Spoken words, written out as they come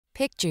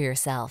Picture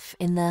yourself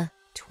in the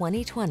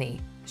 2020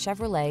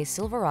 Chevrolet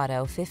Silverado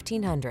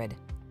 1500.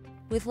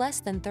 With less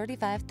than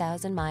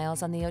 35,000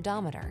 miles on the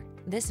odometer,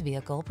 this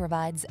vehicle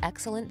provides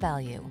excellent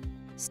value.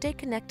 Stay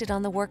connected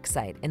on the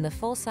worksite in the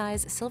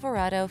full-size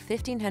Silverado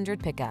 1500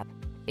 pickup.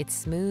 Its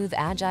smooth,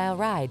 agile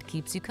ride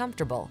keeps you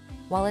comfortable,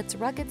 while its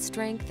rugged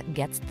strength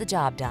gets the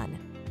job done.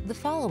 The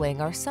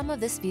following are some of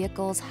this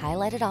vehicle's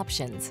highlighted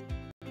options: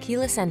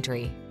 keyless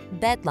entry,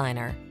 bed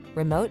liner,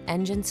 remote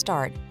engine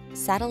start,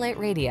 satellite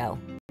radio,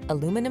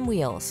 aluminum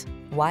wheels,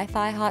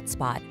 Wi-Fi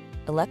hotspot,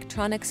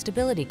 electronic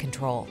stability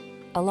control,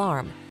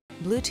 alarm,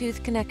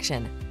 Bluetooth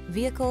connection,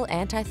 vehicle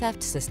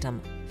anti-theft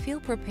system.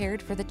 Feel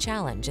prepared for the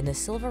challenge in the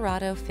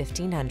Silverado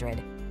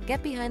 1500.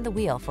 Get behind the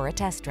wheel for a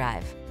test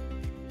drive.